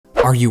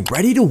Are you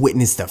ready to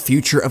witness the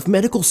future of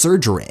medical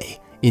surgery?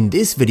 In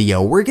this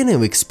video, we're going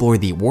to explore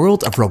the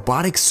world of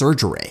robotic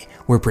surgery,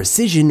 where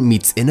precision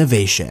meets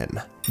innovation.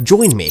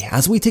 Join me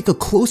as we take a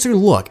closer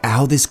look at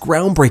how this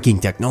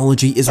groundbreaking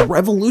technology is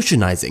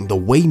revolutionizing the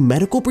way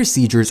medical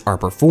procedures are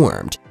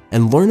performed,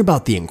 and learn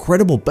about the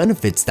incredible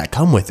benefits that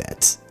come with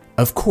it.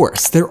 Of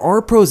course, there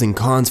are pros and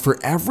cons for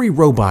every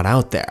robot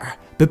out there,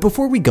 but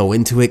before we go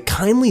into it,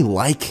 kindly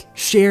like,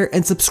 share,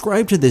 and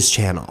subscribe to this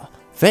channel.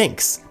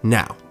 Thanks!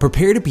 Now,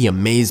 prepare to be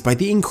amazed by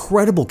the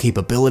incredible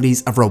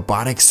capabilities of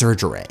robotic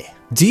surgery.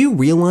 Do you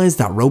realize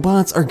that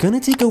robots are gonna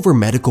take over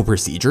medical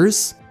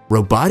procedures?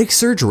 Robotic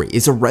surgery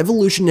is a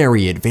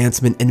revolutionary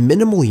advancement in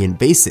minimally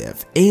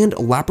invasive and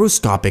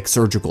laparoscopic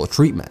surgical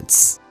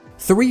treatments.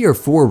 3 or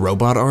 4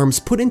 robot arms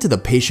put into the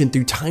patient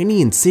through tiny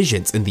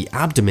incisions in the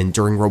abdomen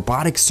during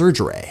robotic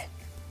surgery.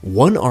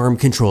 One arm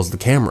controls the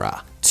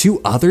camera,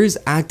 2 others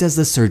act as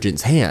the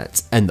surgeon's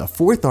hands, and the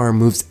 4th arm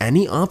moves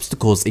any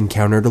obstacles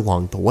encountered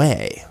along the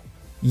way.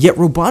 Yet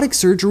robotic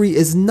surgery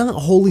is not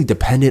wholly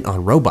dependent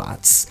on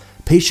robots.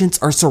 Patients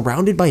are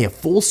surrounded by a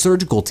full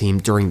surgical team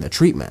during the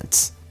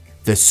treatment.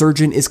 The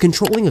surgeon is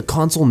controlling a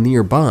console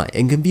nearby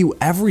and can view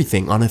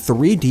everything on a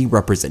 3D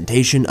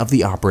representation of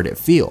the operative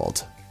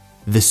field.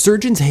 The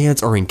surgeon's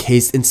hands are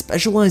encased in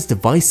specialized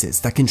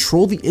devices that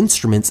control the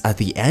instruments at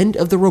the end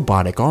of the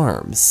robotic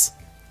arms.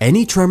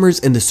 Any tremors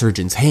in the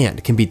surgeon's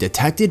hand can be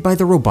detected by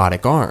the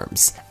robotic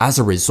arms. As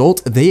a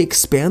result, they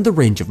expand the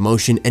range of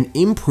motion and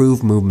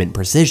improve movement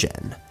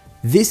precision.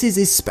 This is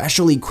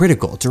especially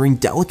critical during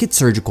delicate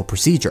surgical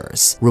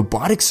procedures.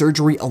 Robotic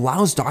surgery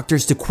allows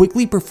doctors to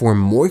quickly perform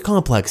more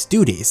complex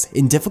duties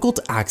in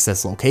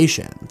difficult-to-access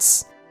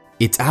locations.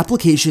 Its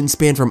applications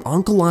span from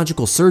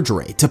oncological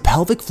surgery to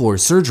pelvic floor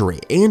surgery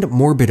and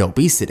morbid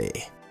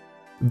obesity.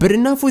 But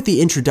enough with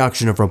the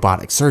introduction of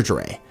robotic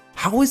surgery.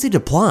 How is it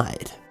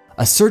applied?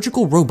 A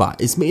surgical robot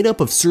is made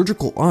up of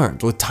surgical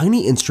arms with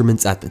tiny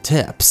instruments at the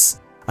tips,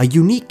 a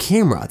unique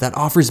camera that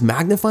offers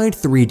magnified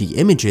 3D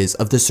images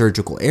of the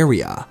surgical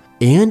area,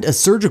 and a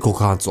surgical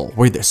console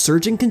where the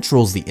surgeon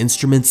controls the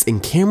instruments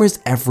and camera's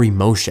every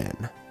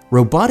motion.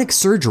 Robotic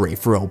surgery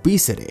for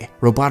obesity,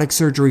 robotic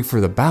surgery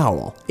for the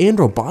bowel, and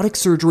robotic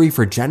surgery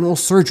for general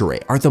surgery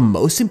are the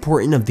most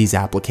important of these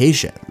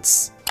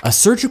applications. A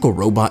surgical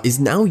robot is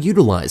now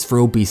utilized for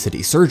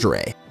obesity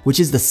surgery, which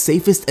is the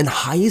safest and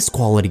highest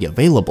quality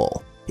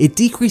available. It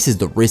decreases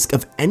the risk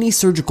of any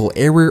surgical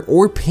error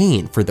or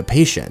pain for the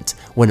patient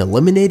when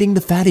eliminating the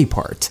fatty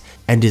part,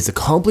 and is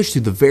accomplished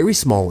through the very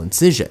small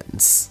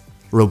incisions.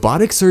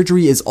 Robotic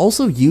surgery is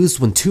also used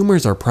when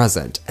tumors are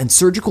present and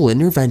surgical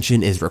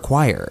intervention is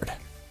required.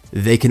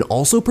 They can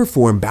also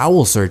perform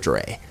bowel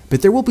surgery,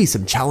 but there will be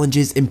some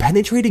challenges in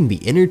penetrating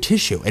the inner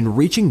tissue and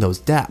reaching those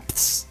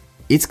depths.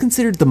 It's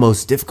considered the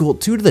most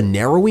difficult due to the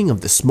narrowing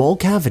of the small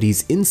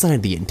cavities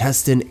inside the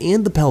intestine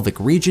and the pelvic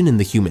region in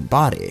the human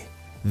body.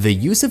 The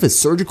use of a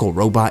surgical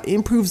robot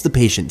improves the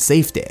patient's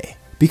safety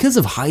because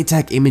of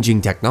high-tech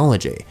imaging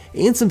technology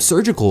and some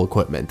surgical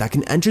equipment that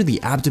can enter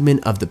the abdomen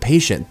of the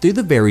patient through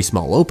the very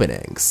small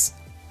openings.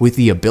 With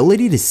the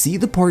ability to see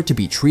the part to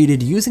be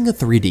treated using a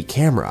 3D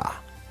camera,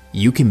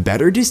 you can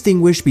better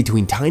distinguish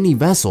between tiny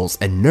vessels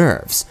and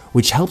nerves,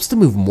 which helps to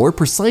move more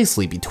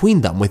precisely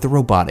between them with a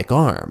robotic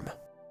arm.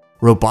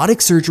 Robotic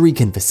surgery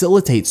can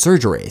facilitate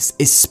surgeries,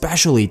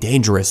 especially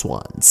dangerous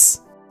ones.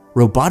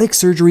 Robotic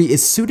surgery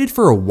is suited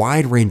for a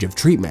wide range of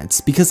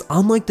treatments because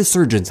unlike the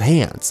surgeon's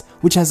hands,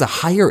 which has a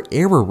higher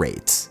error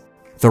rate,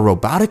 the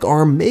robotic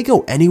arm may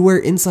go anywhere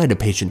inside a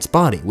patient's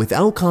body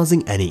without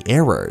causing any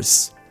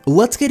errors.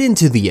 Let's get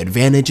into the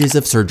advantages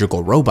of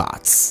surgical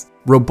robots.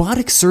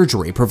 Robotic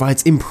surgery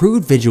provides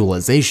improved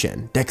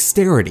visualization,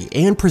 dexterity,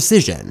 and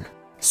precision.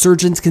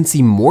 Surgeons can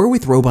see more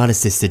with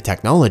robot-assisted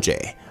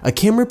technology. A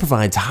camera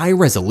provides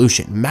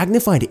high-resolution,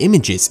 magnified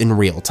images in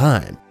real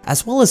time,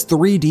 as well as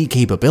 3D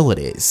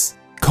capabilities.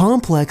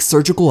 Complex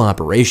surgical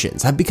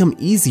operations have become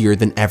easier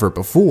than ever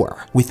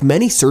before, with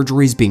many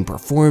surgeries being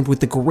performed with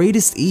the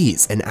greatest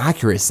ease and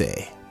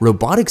accuracy.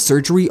 Robotic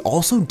surgery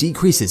also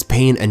decreases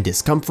pain and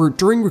discomfort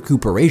during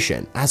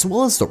recuperation, as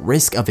well as the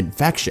risk of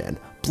infection,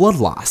 blood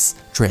loss,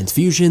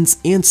 transfusions,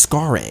 and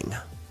scarring.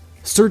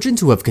 Surgeons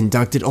who have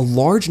conducted a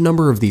large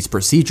number of these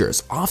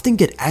procedures often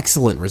get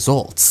excellent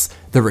results.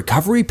 The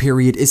recovery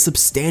period is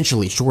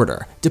substantially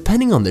shorter.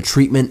 Depending on the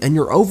treatment and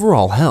your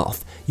overall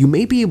health, you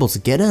may be able to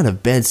get out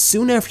of bed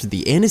soon after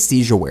the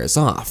anesthesia wears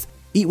off,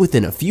 eat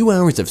within a few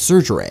hours of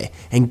surgery,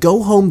 and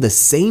go home the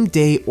same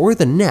day or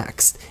the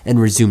next and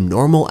resume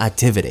normal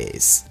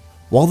activities.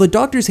 While the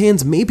doctor's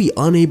hands may be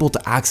unable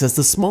to access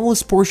the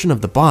smallest portion of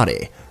the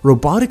body,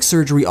 robotic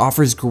surgery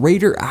offers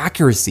greater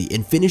accuracy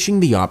in finishing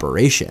the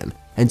operation,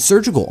 and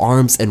surgical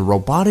arms and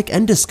robotic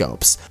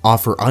endoscopes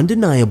offer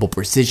undeniable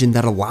precision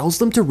that allows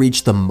them to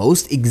reach the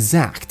most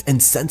exact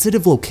and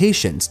sensitive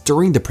locations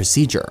during the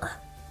procedure.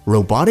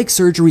 Robotic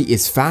surgery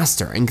is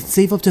faster and can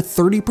save up to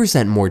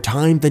 30% more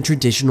time than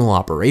traditional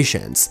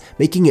operations,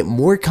 making it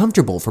more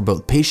comfortable for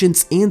both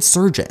patients and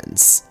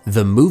surgeons.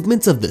 The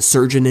movements of the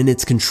surgeon and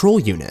its control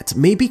unit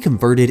may be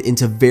converted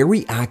into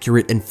very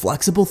accurate and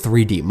flexible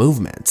 3D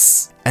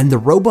movements, and the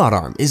robot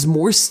arm is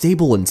more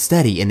stable and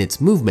steady in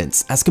its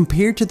movements as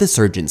compared to the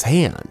surgeon's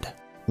hand,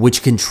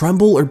 which can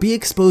tremble or be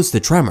exposed to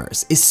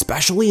tremors,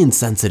 especially in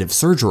sensitive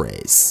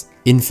surgeries.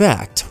 In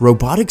fact,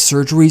 robotic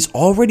surgeries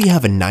already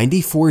have a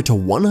 94 to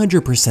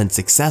 100%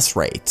 success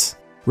rate.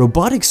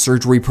 Robotic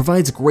surgery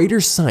provides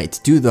greater sight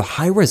due to the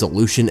high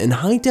resolution and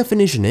high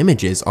definition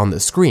images on the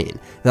screen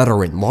that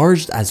are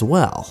enlarged as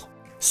well.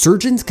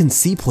 Surgeons can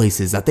see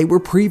places that they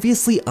were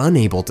previously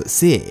unable to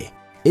see.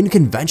 In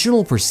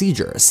conventional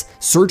procedures,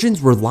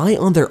 surgeons rely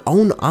on their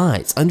own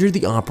eyes under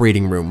the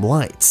operating room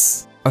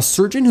lights. A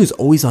surgeon who's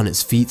always on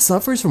his feet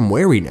suffers from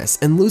weariness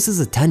and loses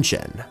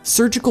attention.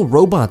 Surgical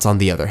robots, on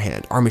the other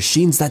hand, are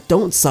machines that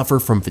don't suffer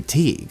from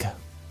fatigue.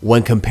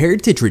 When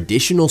compared to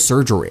traditional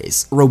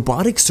surgeries,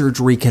 robotic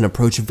surgery can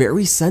approach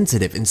very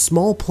sensitive and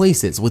small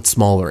places with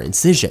smaller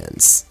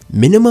incisions,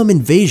 minimum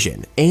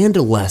invasion, and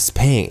less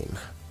pain.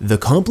 The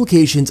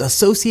complications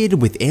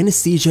associated with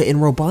anesthesia in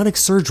robotic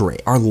surgery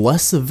are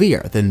less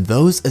severe than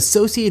those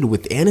associated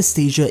with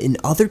anesthesia in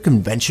other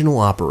conventional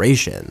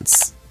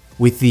operations.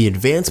 With the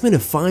advancement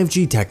of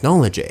 5G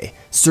technology,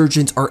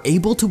 surgeons are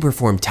able to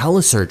perform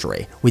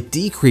telesurgery with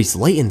decreased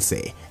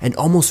latency and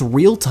almost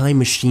real-time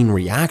machine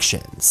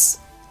reactions.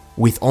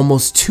 With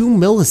almost 2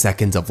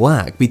 milliseconds of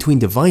lag between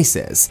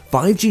devices,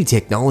 5G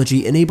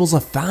technology enables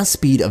a fast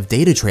speed of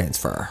data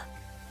transfer.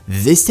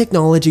 This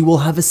technology will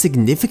have a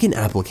significant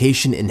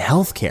application in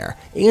healthcare,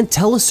 and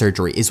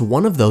telesurgery is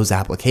one of those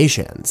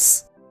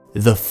applications.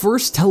 The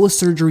first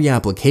telesurgery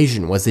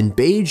application was in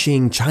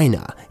Beijing,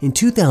 China in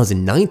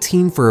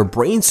 2019 for a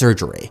brain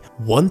surgery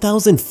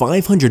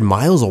 1,500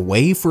 miles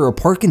away for a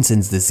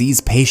Parkinson's disease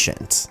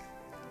patient.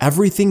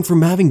 Everything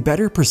from having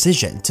better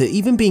precision to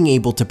even being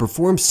able to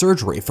perform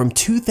surgery from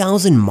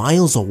 2,000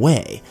 miles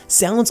away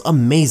sounds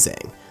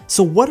amazing.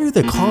 So what are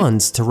the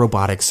cons to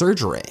robotic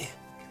surgery?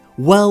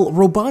 Well,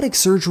 robotic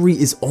surgery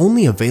is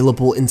only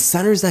available in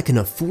centers that can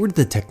afford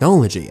the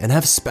technology and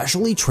have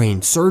specially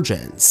trained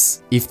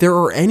surgeons. If there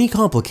are any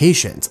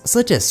complications,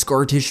 such as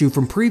scar tissue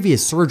from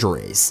previous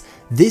surgeries,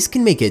 this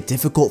can make it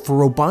difficult for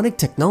robotic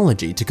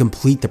technology to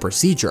complete the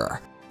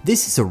procedure.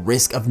 This is a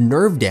risk of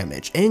nerve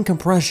damage and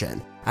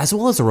compression, as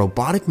well as a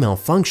robotic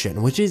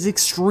malfunction, which is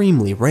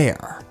extremely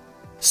rare.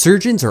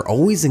 Surgeons are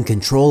always in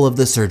control of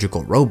the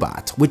surgical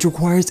robot, which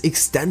requires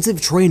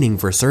extensive training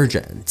for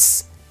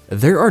surgeons.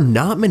 There are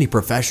not many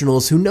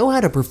professionals who know how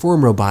to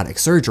perform robotic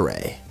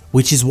surgery,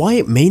 which is why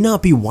it may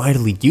not be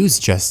widely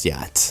used just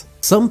yet.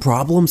 Some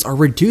problems are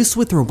reduced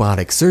with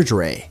robotic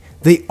surgery.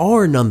 They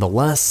are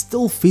nonetheless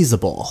still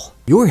feasible.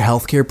 Your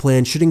healthcare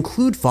plan should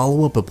include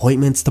follow-up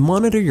appointments to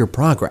monitor your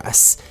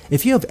progress.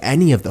 If you have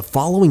any of the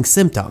following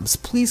symptoms,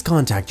 please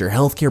contact your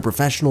healthcare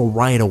professional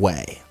right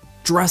away.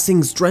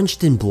 Dressings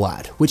drenched in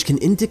blood, which can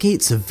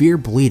indicate severe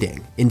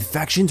bleeding,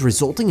 infections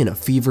resulting in a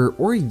fever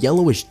or a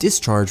yellowish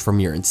discharge from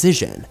your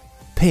incision,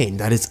 pain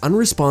that is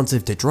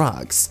unresponsive to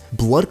drugs.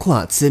 Blood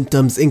clot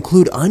symptoms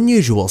include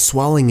unusual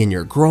swelling in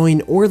your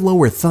groin or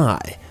lower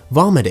thigh,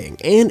 vomiting,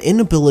 and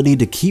inability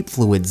to keep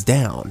fluids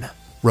down.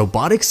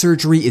 Robotic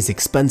surgery is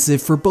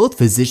expensive for both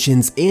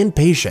physicians and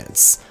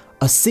patients.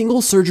 A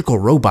single surgical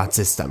robot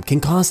system can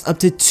cost up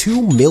to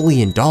 $2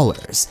 million,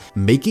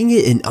 making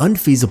it an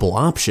unfeasible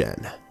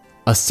option.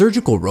 A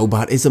surgical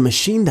robot is a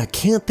machine that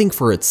can't think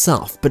for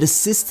itself but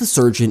assists the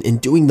surgeon in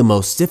doing the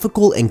most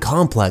difficult and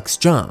complex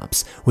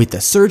jobs, with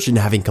the surgeon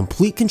having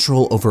complete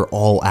control over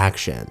all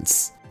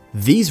actions.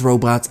 These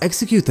robots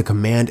execute the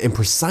command and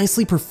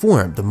precisely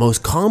perform the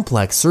most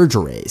complex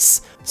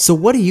surgeries. So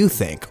what do you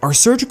think? Are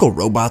surgical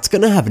robots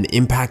gonna have an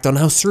impact on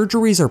how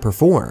surgeries are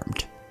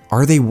performed?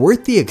 Are they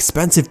worth the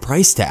expensive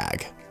price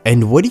tag?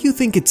 And what do you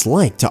think it's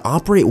like to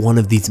operate one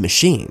of these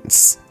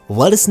machines?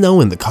 Let us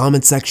know in the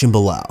comment section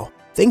below.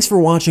 Thanks for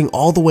watching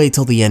all the way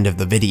till the end of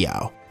the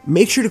video.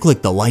 Make sure to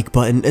click the like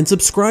button and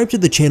subscribe to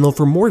the channel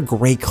for more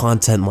great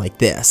content like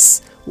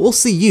this. We'll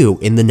see you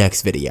in the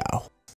next video.